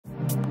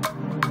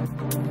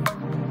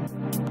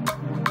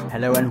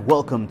Hello and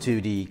welcome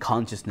to the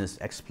Consciousness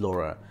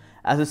Explorer.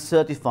 As a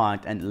certified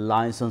and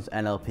licensed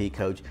NLP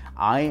coach,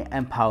 I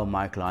empower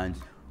my clients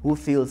who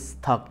feel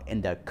stuck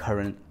in their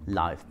current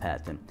life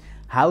pattern.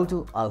 How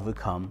to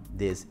overcome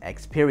this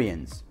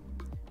experience?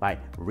 By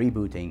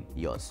rebooting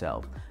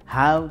yourself.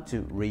 How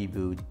to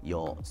reboot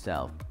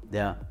yourself?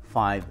 There are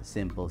 5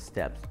 simple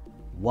steps.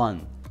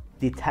 1.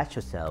 Detach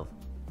yourself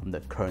from the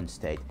current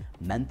state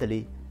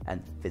mentally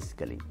and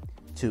physically.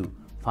 2.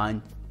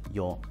 Find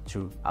your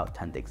true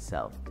authentic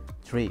self.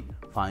 3.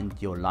 Find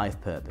your life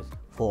purpose.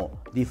 4.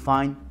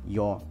 Define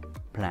your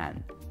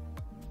plan.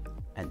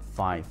 And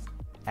 5.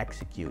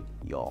 Execute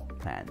your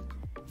plan.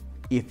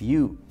 If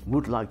you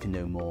would like to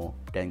know more,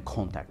 then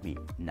contact me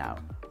now.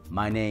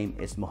 My name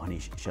is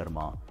Mohnish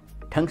Sharma.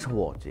 Thanks for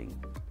watching.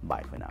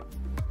 Bye for now.